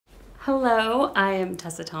Hello, I am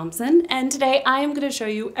Tessa Thompson, and today I am going to show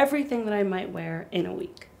you everything that I might wear in a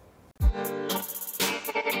week.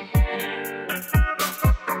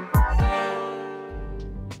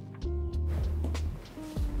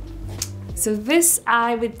 So this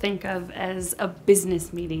I would think of as a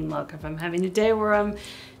business meeting look. If I'm having a day where I'm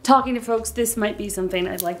talking to folks, this might be something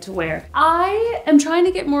I'd like to wear. I am trying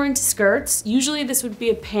to get more into skirts. Usually this would be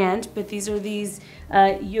a pant, but these are this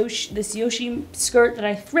Yohji skirt that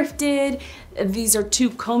I thrifted. These are two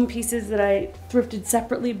comb pieces that I thrifted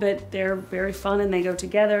separately, but they're very fun and they go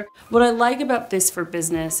together. What I like about this for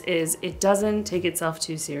business is it doesn't take itself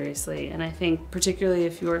too seriously. And I think particularly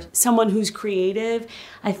if you're someone who's creative,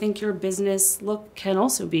 I think your business look can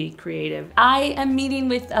also be creative. I am meeting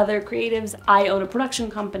with other creatives. I own a production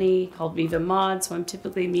company called Vivienne, so I'm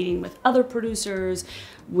typically meeting with other producers,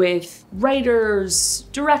 with writers,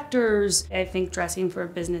 directors. I think dressing for a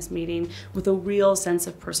business meeting with a real sense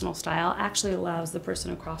of personal style actually allows the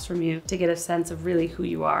person across from you to get a sense of really who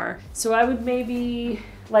you are. So I would maybe,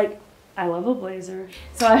 I love a blazer.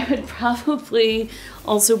 So I would probably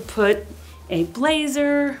also put a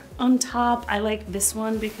blazer on top. I like this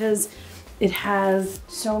one because it has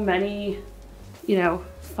so many,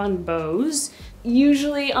 fun bows.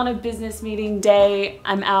 Usually on a business meeting day,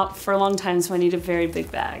 I'm out for a long time, so I need a very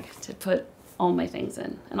big bag to put all my things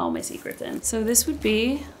in and all my secrets in. So this would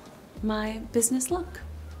be my business look.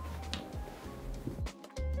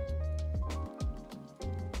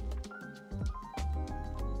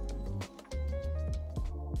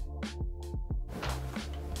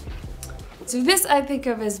 So this I think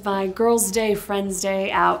of as my girls' day, friends'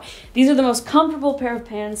 day out. These are the most comfortable pair of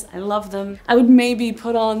pants. I love them. I would maybe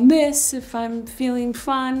put on this if I'm feeling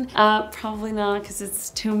fun. Probably not because it's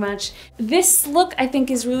too much. This look I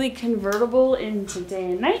think is really convertible into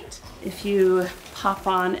day and night. If you pop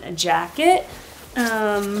on a jacket.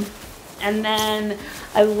 And then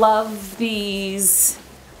I love these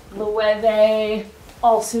Loewe,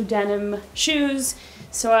 also denim shoes.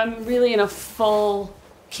 So I'm really in a full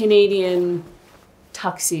Canadian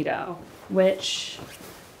tuxedo, which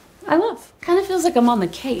I love. Kind of feels like I'm on the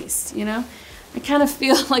case, I kind of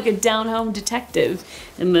feel like a down-home detective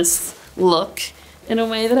in this look in a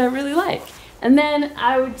way that I really like. And then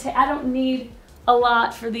I don't need a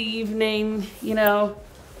lot for the evening,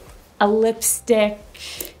 a lipstick,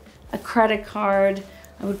 a credit card.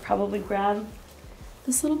 I would probably grab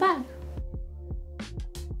this little bag.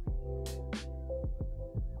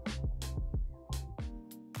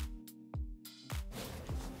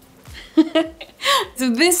 So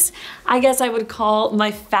this, I guess I would call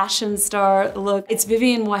my fashion star look. It's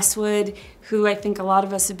Vivienne Westwood, who I think a lot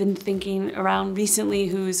of us have been thinking around recently,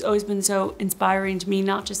 who's always been so inspiring to me,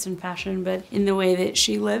 not just in fashion, but in the way that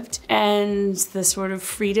she lived and the sort of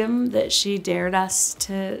freedom that she dared us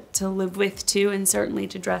to live with too, and certainly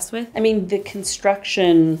to dress with. I mean, the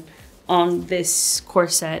construction on this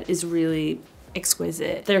corset is really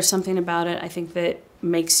exquisite. There's something about it, I think, that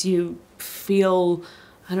makes you feel,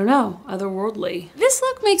 I don't know, otherworldly. This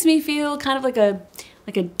look makes me feel kind of like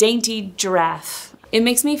a dainty giraffe. It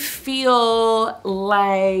makes me feel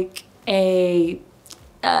like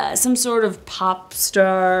some sort of pop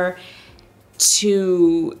star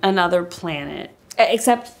to another planet,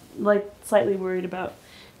 except slightly worried about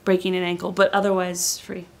breaking an ankle, but otherwise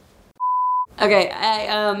free. Okay,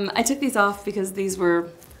 I took these off because these were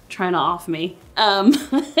trying to off me.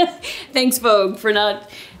 Thanks Vogue for not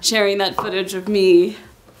sharing that footage of me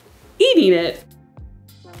eating it.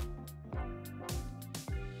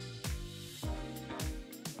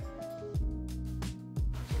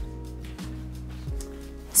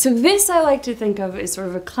 So this I like to think of as sort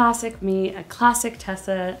of a classic me, a classic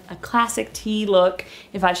Tessa, a classic tea look,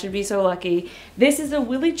 if I should be so lucky. This is a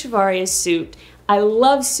Willy Chevalier suit. I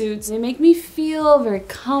love suits. They make me feel very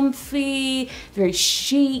comfy, very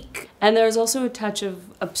chic. And there's also a touch of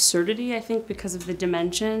absurdity, I think, because of the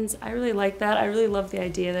dimensions. I really like that. I really love the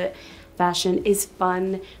idea that fashion is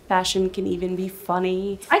fun. Fashion can even be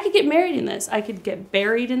funny. I could get married in this. I could get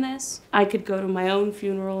buried in this. I could go to my own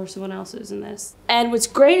funeral or someone else's in this. And what's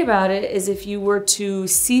great about it is if you were to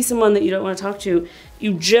see someone that you don't want to talk to,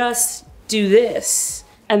 you just do this.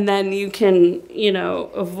 And then you can,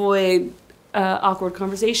 avoid awkward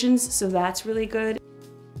conversations, so that's really good.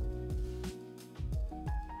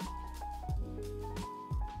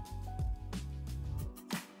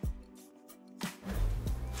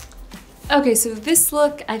 Okay, so this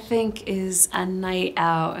look I think is a night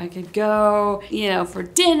out. I could go, for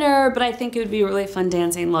dinner, but I think it would be a really fun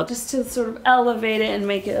dancing look just to sort of elevate it and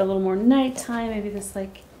make it a little more nighttime. Maybe this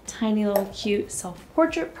tiny little cute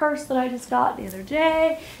self-portrait purse that I just got the other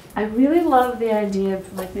day. I really love the idea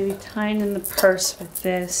of like maybe tying in the purse with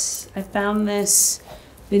this. I found this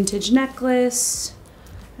vintage necklace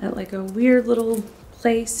at like a weird little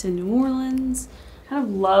place in New Orleans. I kind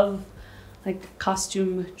of love like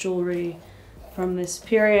costume jewelry from this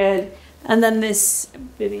period. And then this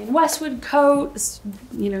Vivienne Westwood coat, this,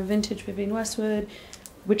 you know, vintage Vivienne Westwood,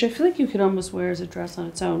 which I feel like you could almost wear as a dress on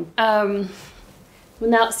its own. Well,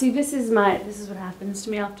 now, see, this is what happens to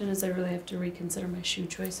me often is I really have to reconsider my shoe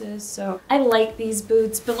choices. So I like these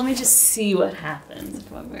boots, but let me just see what happens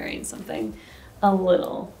if I'm wearing something a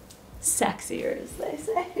little sexier, as they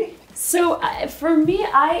say. So for me,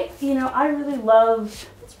 I really love,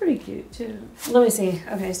 it's pretty cute too. Let me see.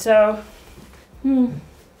 Okay, so,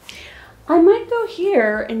 I might go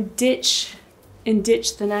here and ditch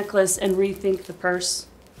the necklace and rethink the purse.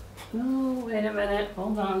 Oh, wait a minute,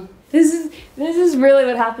 hold on. This is really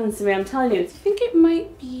what happens to me, I'm telling you. I think it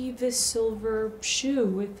might be this silver shoe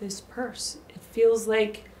with this purse. It feels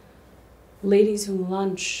like ladies who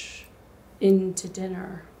lunch into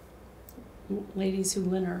dinner. Ladies who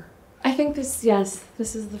linner. I think this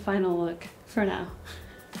is the final look for now.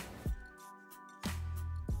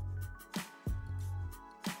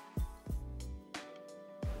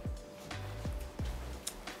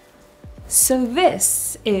 So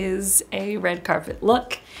this is a red carpet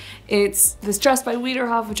look. It's this dress by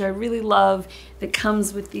Wiederhoff, which I really love, that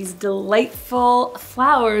comes with these delightful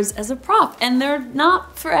flowers as a prop. And they're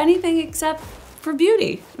not for anything except for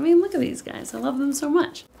beauty. I mean, look at these guys. I love them so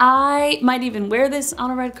much. I might even wear this on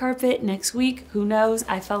a red carpet next week. Who knows?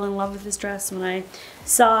 I fell in love with this dress when I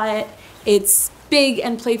saw it. It's big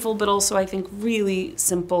and playful, but also I think really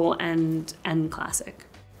simple and classic.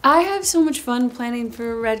 I have so much fun planning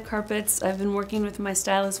for red carpets. I've been working with my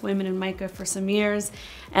stylist, Women and Micah, for some years,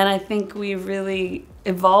 and I think we really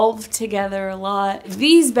evolved together a lot.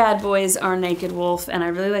 These bad boys are Naked Wolf, and I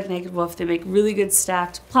really like Naked Wolf. They make really good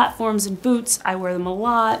stacked platforms and boots. I wear them a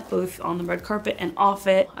lot, both on the red carpet and off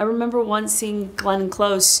it. I remember once seeing Glenn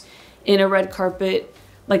Close in a red carpet,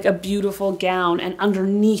 like a beautiful gown, and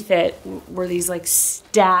underneath it were these like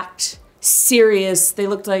stacked, serious, they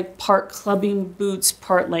looked like part clubbing boots,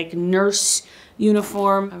 part like nurse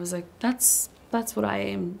uniform. I was like, that's what I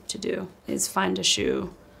aim to do, is find a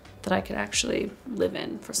shoe that I could actually live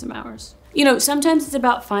in for some hours. You know, sometimes it's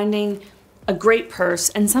about finding a great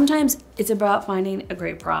purse, and sometimes it's about finding a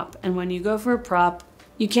great prop. And when you go for a prop,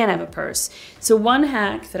 you can't have a purse. So one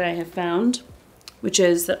hack that I have found, which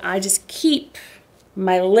is that I just keep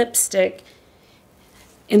my lipstick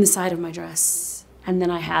in the side of my dress. And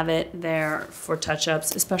then I have it there for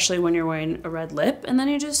touch-ups, especially when you're wearing a red lip, and then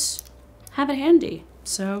you just have it handy.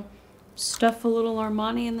 So stuff a little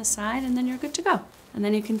Armani in the side, and then you're good to go. And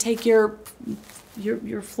then you can take your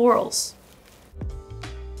florals.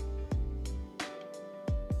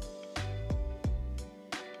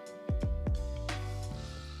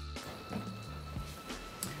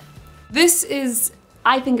 This is,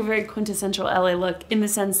 I think, a very quintessential LA look in the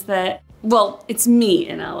sense that, well, it's me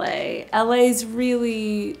in LA. LA's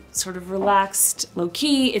really sort of relaxed,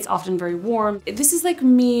 low-key. It's often very warm. This is like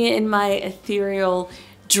me in my ethereal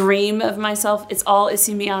dream of myself. It's all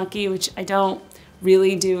Issey Miyake, which I don't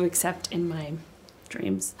really do except in my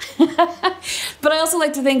dreams. But I also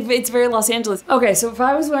like to think it's very Los Angeles. Okay, so if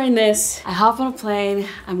I was wearing this, I hop on a plane,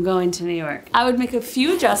 I'm going to New York. I would make a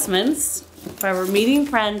few adjustments if I were meeting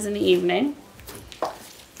friends in the evening.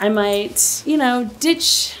 I might, you know,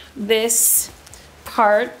 ditch this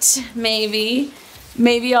part, maybe.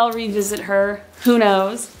 Maybe I'll revisit her, who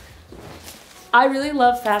knows. I really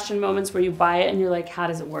love fashion moments where you buy it and you're like, how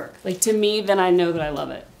does it work? Like, to me, then I know that I love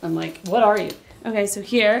it. I'm like, what are you? Okay, so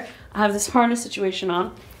here, I have this harness situation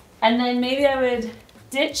on, and then maybe I would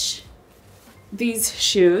ditch these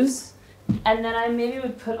shoes, and then I maybe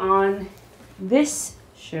would put on this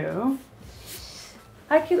shoe.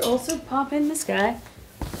 I could also pop in this guy.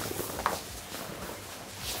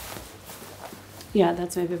 Yeah,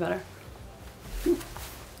 that's maybe better.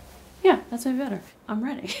 Yeah, that's maybe better. I'm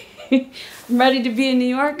ready. I'm ready to be a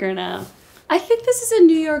New Yorker now. I think this is a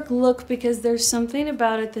New York look because there's something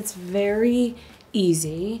about it that's very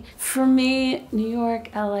easy. For me, New York,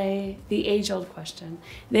 LA, the age-old question.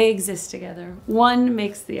 They exist together. One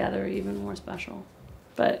makes the other even more special.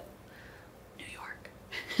 But New York.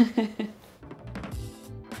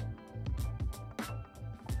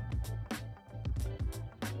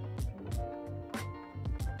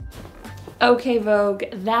 Okay, Vogue,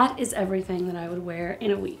 that is everything that I would wear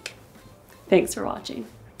in a week. Thanks for watching.